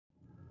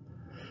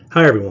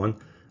Hi everyone,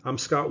 I'm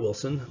Scott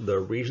Wilson, the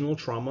Regional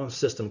Trauma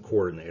System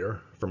Coordinator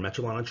for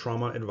Metropolitan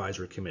Trauma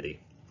Advisory Committee,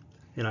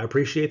 and I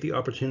appreciate the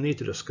opportunity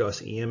to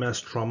discuss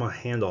EMS Trauma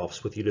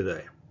Handoffs with you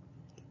today.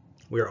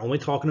 We are only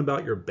talking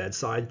about your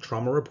bedside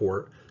trauma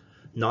report,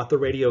 not the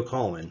radio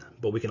call-in,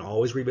 but we can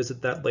always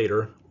revisit that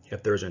later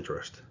if there's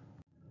interest.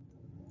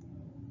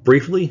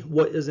 Briefly,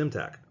 what is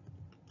MTAC?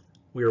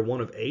 We are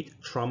one of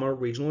 8 trauma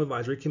regional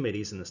advisory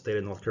committees in the state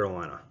of North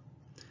Carolina.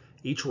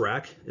 Each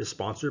RAC is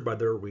sponsored by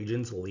their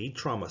region's lead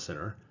trauma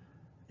center,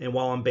 and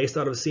while I'm based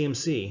out of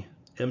CMC,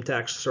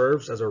 MTAC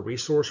serves as a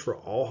resource for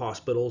all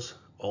hospitals,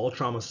 all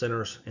trauma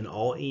centers, and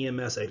all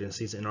EMS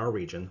agencies in our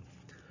region,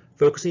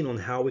 focusing on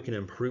how we can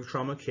improve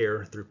trauma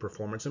care through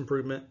performance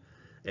improvement,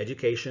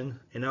 education,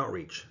 and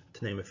outreach,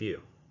 to name a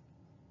few.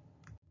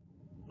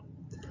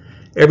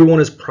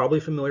 Everyone is probably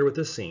familiar with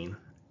this scene,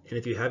 and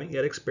if you haven't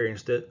yet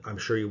experienced it, I'm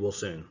sure you will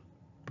soon.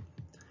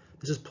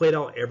 This is played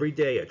out every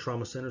day at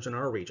trauma centers in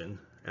our region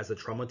as the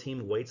trauma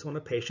team waits on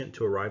a patient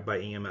to arrive by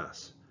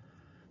EMS.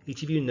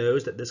 Each of you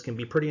knows that this can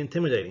be pretty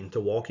intimidating to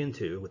walk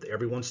into with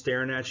everyone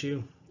staring at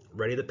you,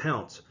 ready to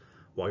pounce,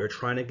 while you're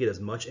trying to get as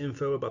much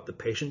info about the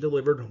patient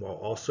delivered while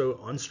also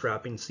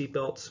unstrapping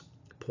seatbelts,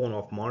 pulling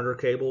off monitor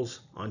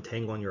cables,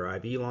 untangling your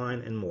IV line,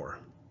 and more.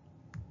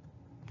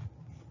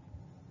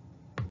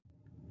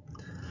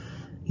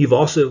 You've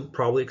also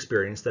probably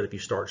experienced that if you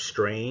start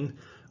straying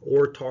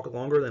or talk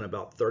longer than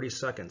about 30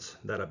 seconds,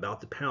 that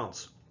about to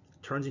pounce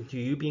turns into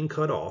you being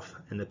cut off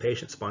and the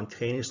patient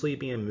spontaneously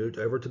being moved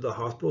over to the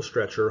hospital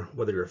stretcher,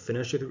 whether you're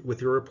finished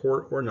with your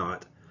report or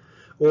not,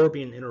 or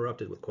being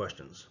interrupted with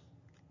questions.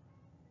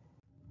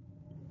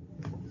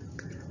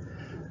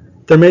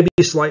 There may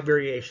be slight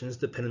variations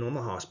depending on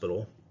the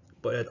hospital,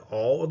 but at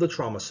all of the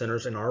trauma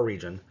centers in our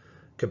region,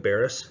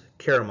 Cabarrus,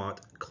 Caramont,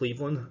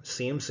 Cleveland,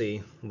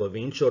 CMC,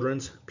 Levine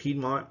Children's,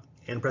 Piedmont,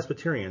 and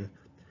Presbyterian,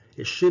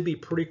 it should be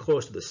pretty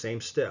close to the same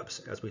steps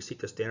as we seek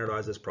to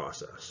standardize this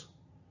process.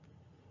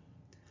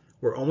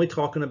 We're only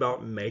talking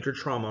about major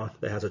trauma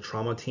that has a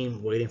trauma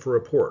team waiting for a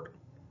report.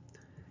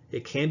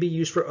 It can be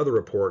used for other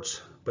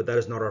reports, but that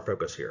is not our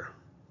focus here.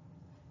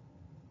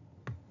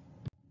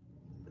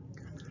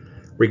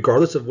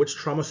 Regardless of which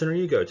trauma center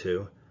you go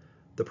to,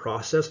 the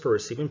process for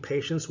receiving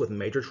patients with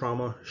major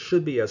trauma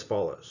should be as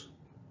follows.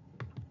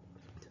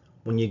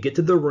 When you get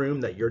to the room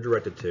that you're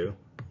directed to,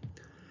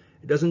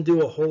 it doesn't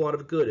do a whole lot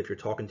of good if you're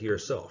talking to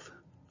yourself,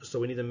 so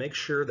we need to make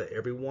sure that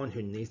everyone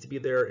who needs to be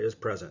there is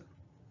present.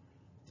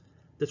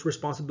 This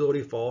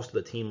responsibility falls to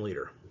the team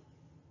leader.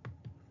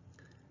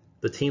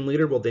 The team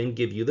leader will then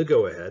give you the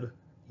go-ahead,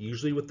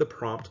 usually with the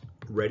prompt,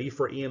 ready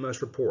for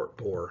EMS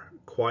report or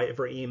quiet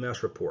for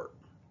EMS report.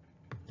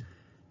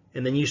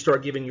 And then you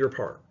start giving your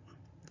part.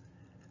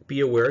 Be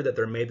aware that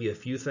there may be a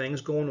few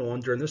things going on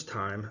during this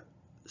time,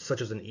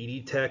 such as an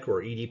ED tech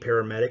or ED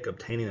paramedic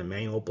obtaining a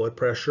manual blood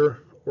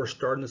pressure or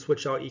starting to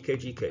switch out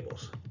EKG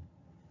cables.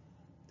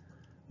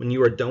 When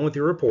you are done with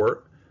your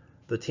report,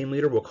 the team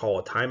leader will call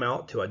a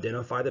timeout to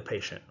identify the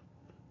patient.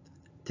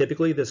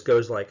 Typically, this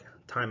goes like,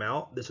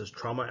 timeout, this is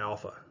trauma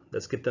alpha.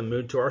 Let's get them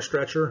moved to our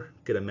stretcher,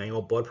 get a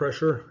manual blood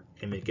pressure,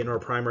 and begin our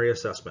primary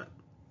assessment.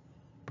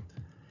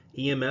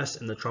 EMS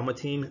and the trauma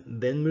team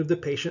then move the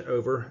patient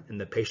over and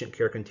the patient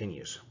care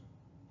continues.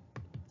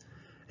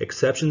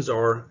 Exceptions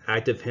are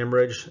active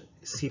hemorrhage,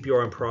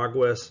 CPR in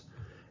progress,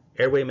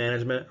 airway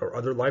management, or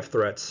other life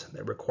threats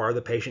that require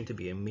the patient to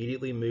be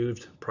immediately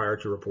moved prior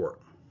to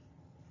report.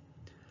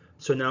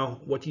 So now,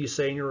 what do you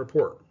say in your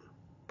report?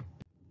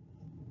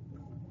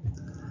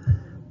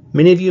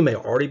 Many of you may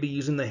already be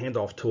using the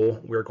handoff tool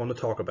we're going to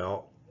talk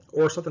about,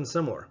 or something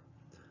similar,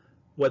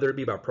 whether it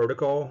be by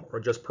protocol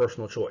or just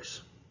personal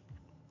choice.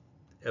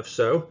 If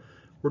so,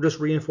 we're just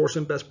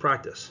reinforcing best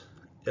practice.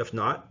 If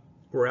not,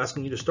 we're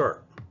asking you to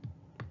start.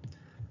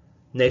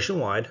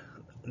 Nationwide,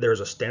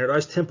 there's a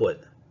standardized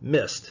template,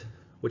 MIST,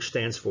 which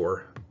stands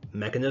for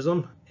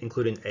Mechanism,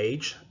 including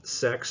age,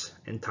 sex,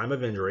 and time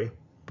of injury,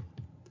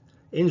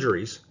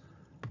 injuries,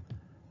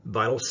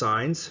 vital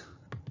signs,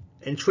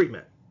 and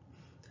treatment.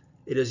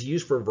 It is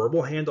used for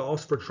verbal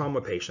handoffs for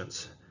trauma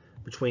patients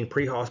between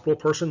pre-hospital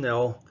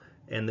personnel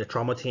and the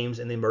trauma teams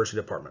in the emergency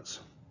departments.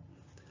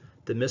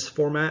 The MIST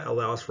format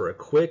allows for a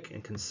quick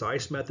and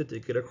concise method to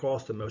get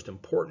across the most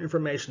important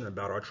information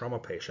about our trauma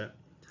patient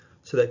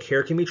so that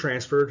care can be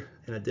transferred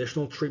and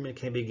additional treatment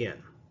can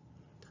begin.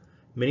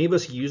 Many of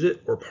us use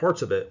it or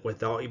parts of it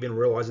without even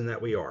realizing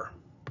that we are.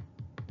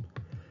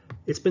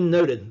 It's been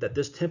noted that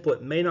this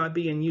template may not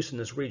be in use in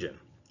this region,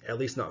 at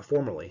least not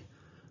formally,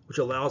 which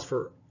allows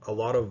for a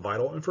lot of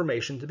vital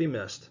information to be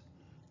missed,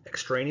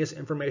 extraneous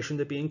information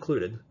to be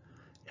included,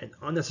 and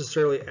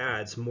unnecessarily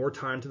adds more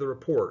time to the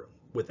report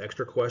with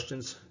extra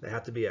questions that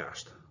have to be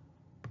asked.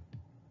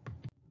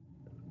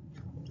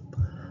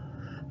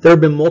 There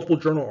have been multiple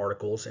journal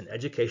articles and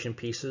education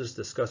pieces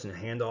discussing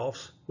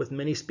handoffs, with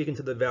many speaking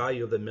to the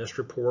value of the MIST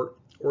report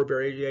or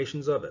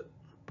variations of it.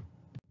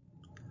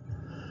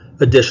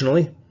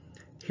 Additionally,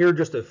 here are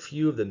just a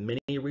few of the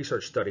many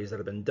research studies that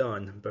have been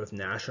done both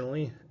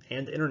nationally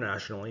and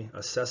internationally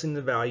assessing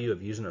the value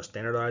of using a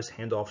standardized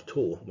handoff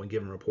tool when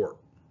given a report.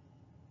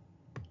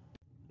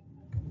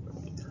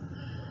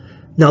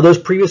 Now, those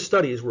previous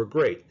studies were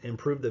great and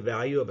proved the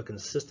value of a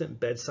consistent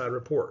bedside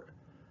report,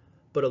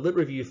 but a lit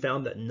review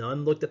found that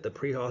none looked at the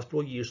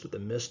pre-hospital use of the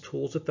MIST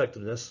tool's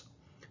effectiveness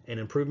and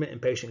improvement in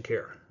patient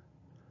care.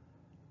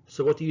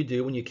 So what do you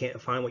do when you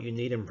can't find what you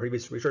need in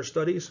previous research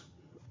studies?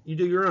 You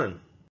do your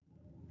own.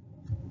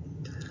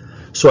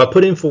 So I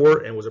put in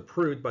for and was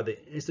approved by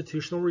the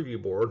Institutional Review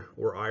Board,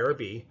 or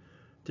IRB,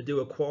 to do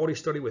a quality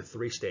study with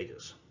 3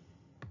 stages.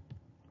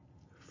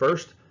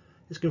 First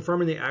is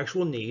confirming the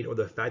actual need or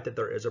the fact that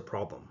there is a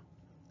problem.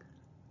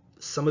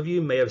 Some of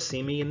you may have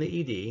seen me in the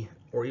ED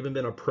or even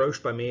been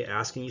approached by me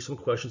asking you some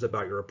questions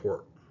about your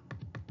report.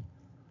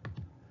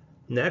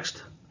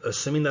 Next,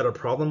 assuming that a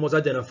problem was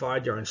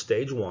identified during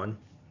stage 1,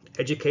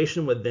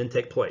 education would then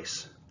take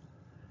place.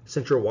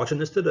 Since you're watching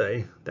this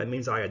today, that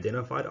means I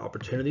identified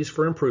opportunities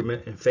for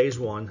improvement in phase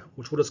 1,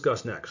 which we'll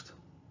discuss next.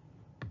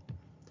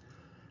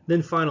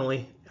 Then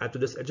finally, after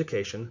this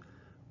education,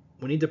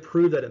 we need to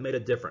prove that it made a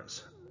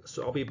difference.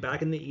 So I'll be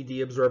back in the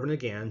ED observing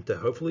again to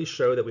hopefully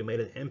show that we made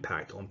an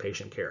impact on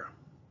patient care.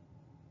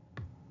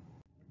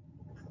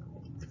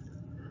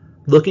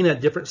 Looking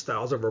at different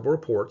styles of verbal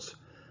reports,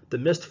 the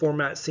MIST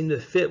format seemed to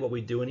fit what we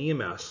do in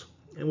EMS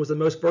and was the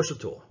most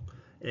versatile,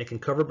 and it can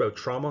cover both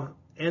trauma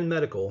and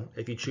medical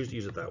if you choose to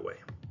use it that way.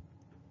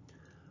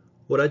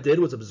 What I did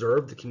was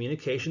observe the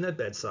communication at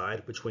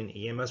bedside between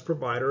EMS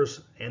providers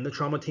and the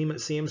trauma team at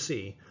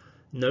CMC,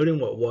 noting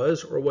what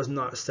was or was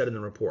not said in the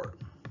report.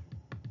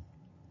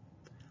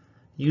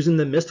 Using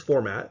the MIST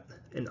format,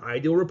 an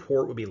ideal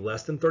report would be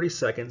less than 30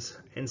 seconds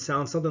and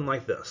sound something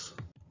like this.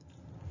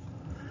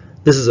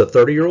 This is a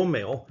 30-year-old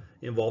male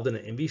involved in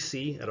an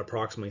MVC at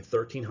approximately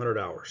 1,300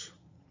 hours.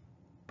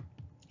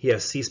 He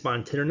has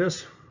C-spine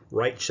tenderness,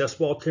 right chest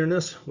wall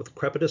tenderness with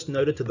crepitus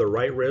noted to the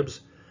right ribs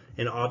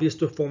and obvious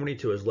deformity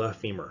to his left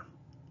femur.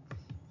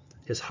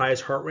 His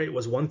highest heart rate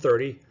was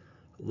 130,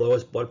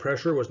 lowest blood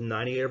pressure was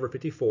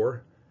 98/54,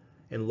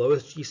 and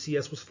lowest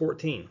GCS was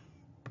 14.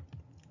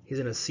 He's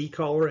in a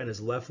C-collar and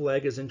his left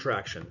leg is in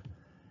traction.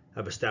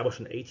 I've established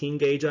an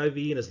 18-gauge IV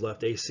in his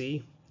left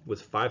AC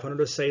with 500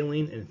 of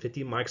saline and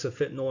 50 mics of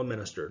fentanyl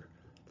administered.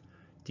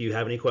 Do you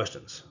have any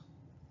questions?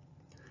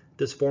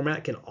 This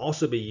format can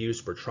also be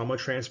used for trauma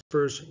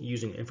transfers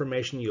using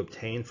information you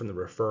obtain from the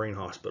referring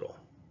hospital.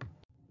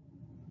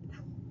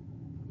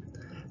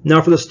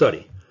 Now for the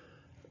study.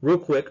 Real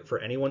quick, for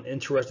anyone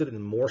interested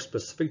in more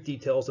specific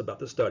details about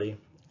the study,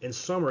 in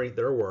summary,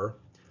 there were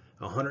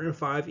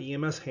 105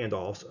 EMS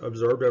handoffs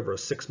observed over a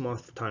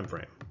 6-month time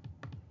frame.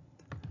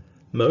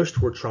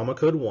 Most were trauma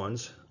code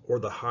 1s, or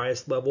the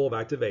highest level of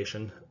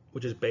activation,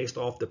 which is based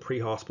off the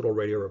pre-hospital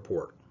radio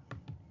report.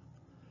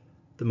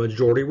 The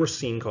majority were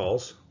scene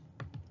calls,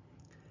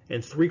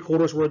 and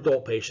 3/4 were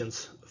adult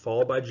patients,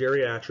 followed by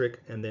geriatric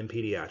and then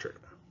pediatric.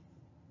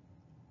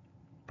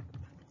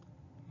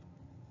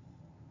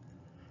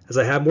 As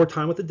I have more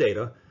time with the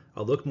data,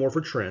 I'll look more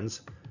for trends,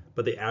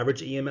 but the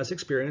average EMS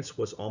experience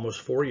was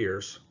almost 4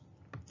 years.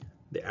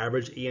 The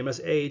average EMS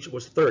age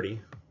was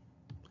 30,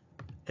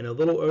 and a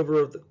little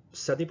over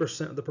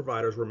 70% of the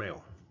providers were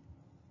male.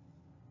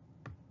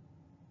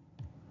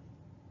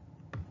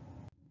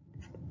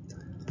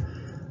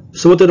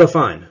 So what did I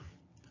find?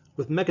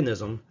 With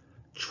mechanism,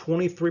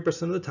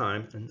 23% of the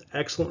time, an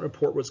excellent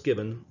report was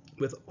given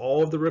with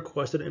all of the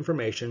requested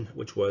information,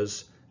 which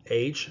was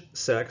age,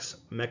 sex,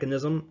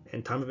 mechanism,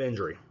 and time of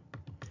injury.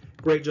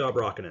 Great job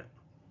rocking it.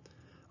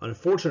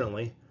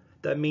 Unfortunately,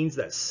 that means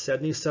that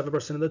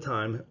 77% of the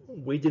time,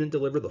 we didn't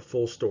deliver the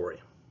full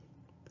story.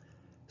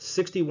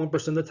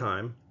 61% of the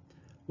time,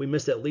 we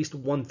missed at least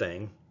one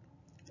thing,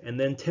 and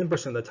then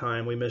 10% of the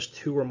time, we missed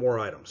 2 or more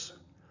items.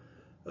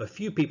 A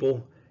few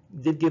people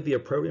did give the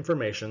appropriate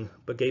information,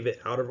 but gave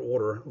it out of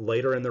order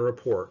later in the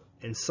report,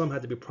 and some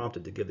had to be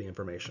prompted to give the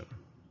information.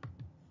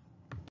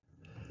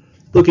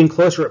 Looking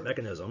closer at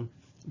mechanism,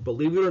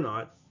 believe it or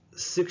not,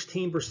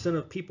 16%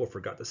 of people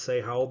forgot to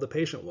say how old the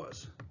patient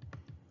was,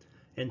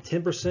 and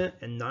 10%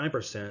 and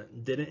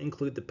 9% didn't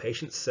include the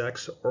patient's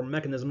sex or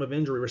mechanism of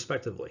injury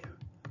respectively.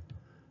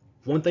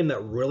 One thing that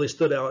really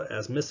stood out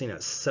as missing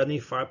at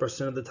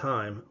 75% of the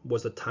time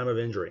was the time of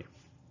injury.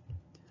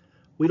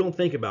 We don't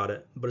think about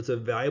it, but it's a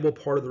valuable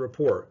part of the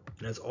report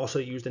and is also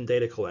used in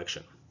data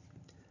collection.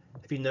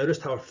 If you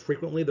noticed how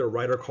frequently the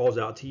writer calls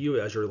out to you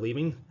as you're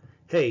leaving,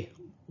 hey,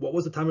 what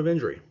was the time of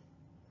injury?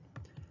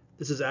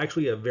 This is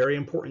actually a very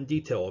important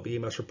detail of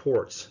EMS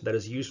reports that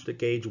is used to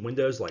gauge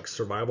windows like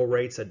survival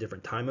rates at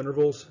different time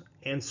intervals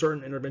and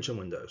certain intervention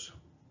windows.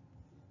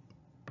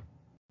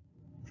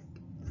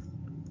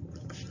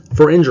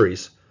 For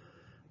injuries,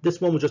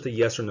 this one was just a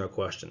yes or no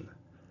question.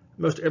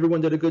 Most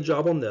everyone did a good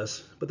job on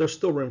this, but there's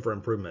still room for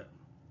improvement,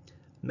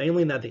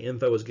 mainly in that the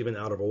info was given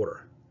out of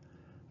order.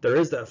 There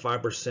is that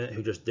 5%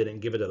 who just didn't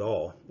give it at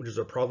all, which is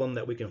a problem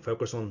that we can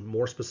focus on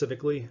more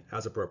specifically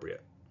as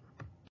appropriate.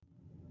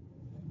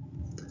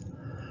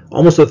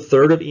 Almost a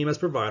third of EMS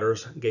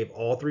providers gave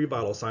all 3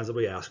 vital signs that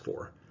we asked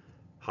for: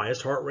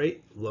 highest heart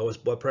rate,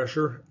 lowest blood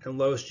pressure, and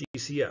lowest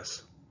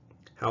GCS.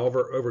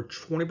 However, over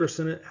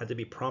 20% had to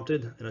be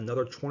prompted and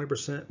another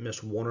 20%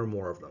 missed 1 or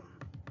more of them.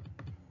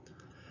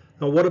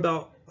 Now, what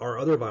about our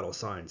other vital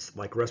signs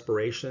like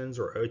respirations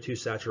or O2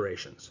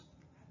 saturations?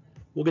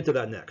 We'll get to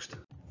that next.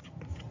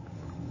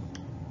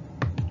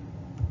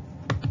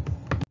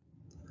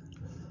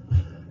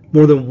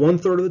 More than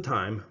 1/3 of the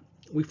time,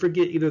 we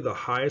forget either the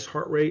highest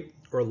heart rate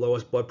or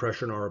lowest blood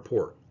pressure in our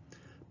report.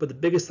 But the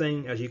biggest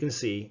thing, as you can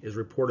see, is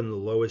reporting the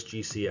lowest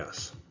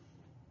GCS.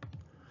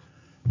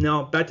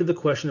 Now, back to the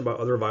question about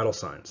other vital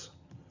signs.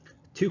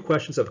 2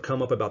 questions have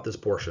come up about this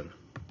portion.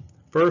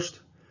 First,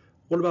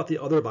 what about the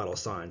other vital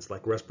signs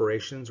like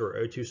respirations or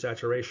O2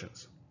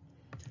 saturations?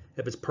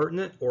 If it's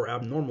pertinent or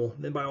abnormal,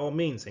 then by all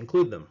means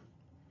include them.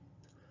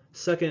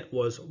 Second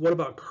was, what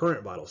about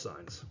current vital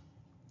signs?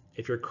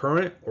 If your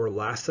current or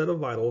last set of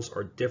vitals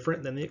are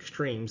different than the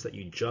extremes that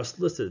you just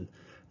listed,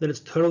 then it's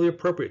totally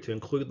appropriate to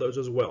include those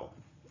as well,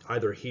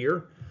 either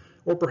here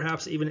or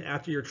perhaps even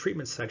after your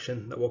treatment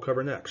section that we'll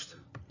cover next,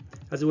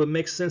 as it would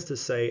make sense to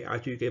say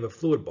after you gave a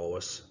fluid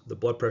bolus, the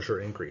blood pressure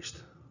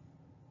increased.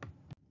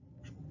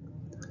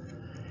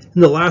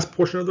 In the last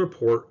portion of the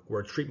report,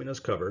 where treatment is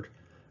covered,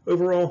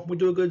 overall, we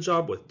do a good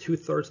job with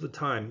 2/3 of the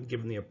time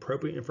giving the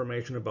appropriate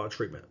information about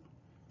treatment.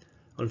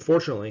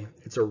 Unfortunately,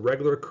 it's a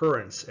regular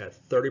occurrence at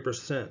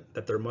 30%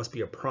 that there must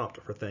be a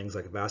prompt for things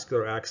like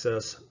vascular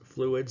access,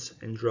 fluids,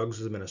 and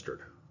drugs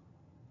administered.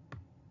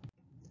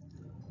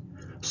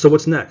 So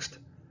what's next?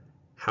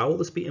 How will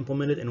this be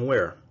implemented and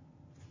where?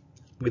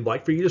 We'd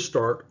like for you to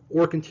start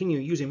or continue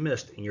using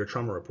MIST in your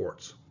trauma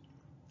reports.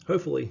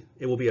 Hopefully,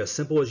 it will be as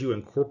simple as you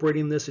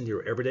incorporating this into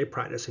your everyday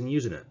practice and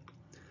using it.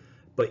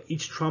 But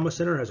each trauma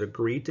center has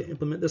agreed to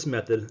implement this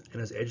method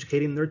and is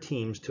educating their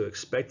teams to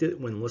expect it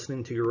when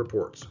listening to your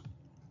reports.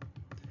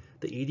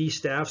 The ED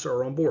staffs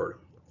are on board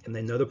and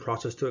they know the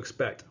process to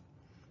expect.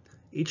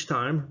 Each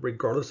time,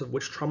 regardless of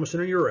which trauma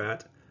center you're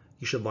at,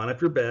 you should line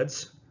up your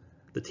beds,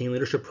 the team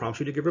leader should prompt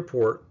you to give a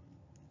report,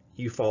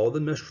 you follow the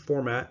MIST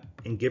format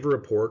and give a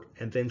report,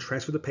 and then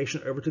transfer the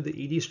patient over to the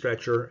ED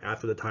stretcher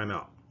after the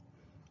timeout.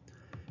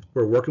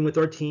 We're working with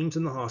our teams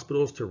in the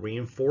hospitals to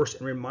reinforce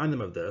and remind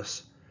them of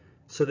this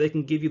so they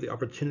can give you the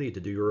opportunity to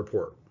do your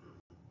report.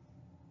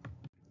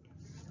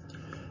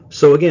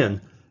 So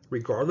again,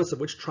 regardless of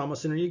which trauma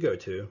center you go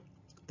to,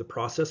 the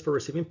process for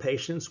receiving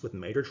patients with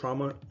major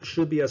trauma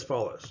should be as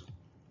follows.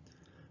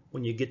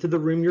 When you get to the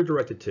room you're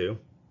directed to,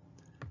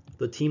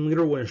 the team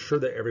leader will ensure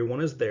that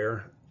everyone is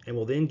there and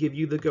will then give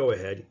you the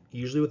go-ahead,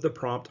 usually with the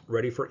prompt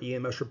ready for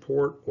EMS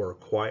report or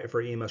quiet for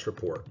EMS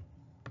report.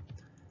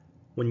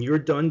 When you're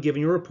done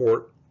giving your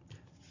report,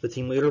 the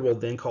team leader will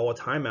then call a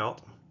timeout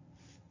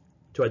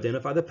to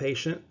identify the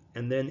patient,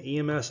 and then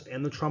EMS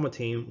and the trauma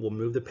team will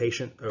move the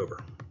patient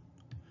over.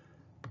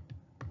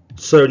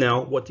 So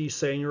now, what do you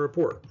say in your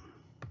report?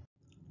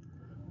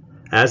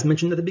 As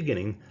mentioned at the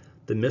beginning,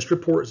 the MIST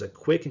report is a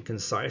quick and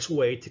concise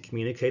way to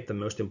communicate the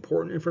most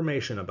important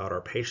information about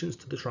our patients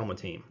to the trauma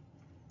team.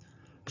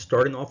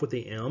 Starting off with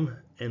the M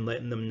and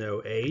letting them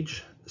know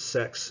age,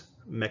 sex,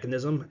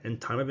 mechanism, and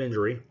time of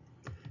injury,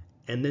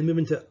 and then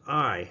moving to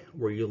I,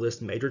 where you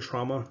list major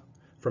trauma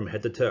from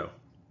head to toe.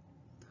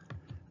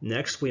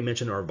 Next, we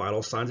mention our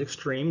vital signs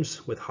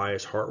extremes with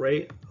highest heart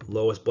rate,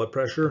 lowest blood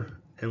pressure,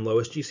 and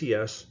lowest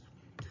GCS,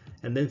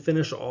 and then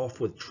finish off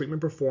with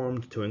treatment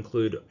performed to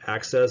include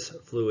access,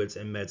 fluids,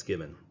 and meds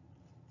given.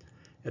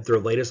 If their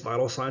latest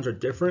vital signs are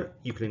different,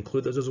 you can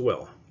include those as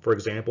well. For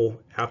example,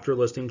 after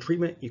listing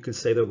treatment, you can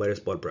say their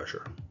latest blood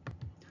pressure.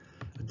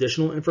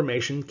 Additional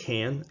information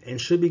can and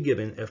should be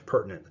given if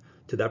pertinent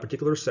to that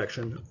particular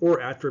section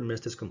or after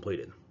MIST is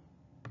completed.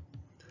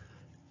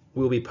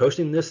 We will be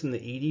posting this in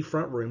the ED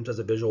front rooms as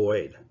a visual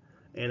aid,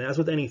 and as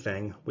with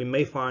anything, we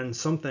may find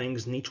some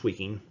things need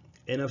tweaking,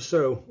 and if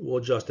so, we'll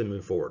adjust and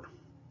move forward.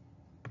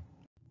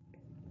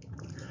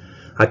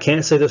 I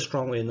can't say this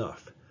strongly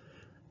enough.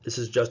 This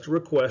is just a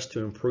request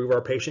to improve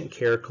our patient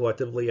care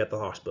collectively at the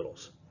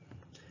hospitals.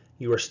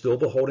 You are still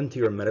beholden to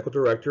your medical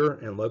director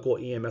and local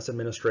EMS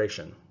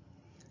administration.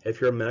 If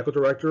your medical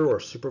director or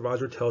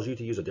supervisor tells you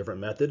to use a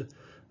different method,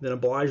 then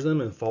oblige them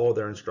and follow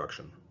their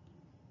instruction.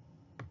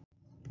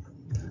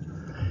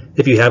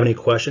 If you have any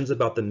questions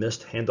about the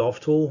MIST handoff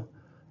tool,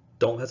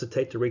 don't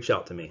hesitate to reach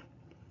out to me.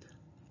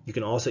 You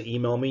can also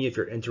email me if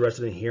you're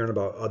interested in hearing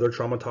about other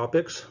trauma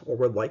topics or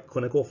would like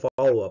clinical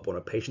follow-up on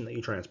a patient that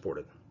you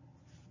transported.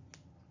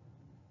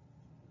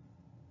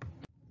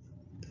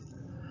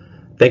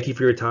 Thank you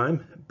for your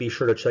time. Be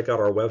sure to check out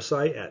our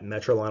website at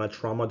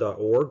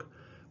metrolinatrauma.org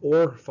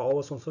or follow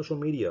us on social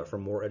media for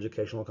more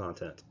educational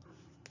content.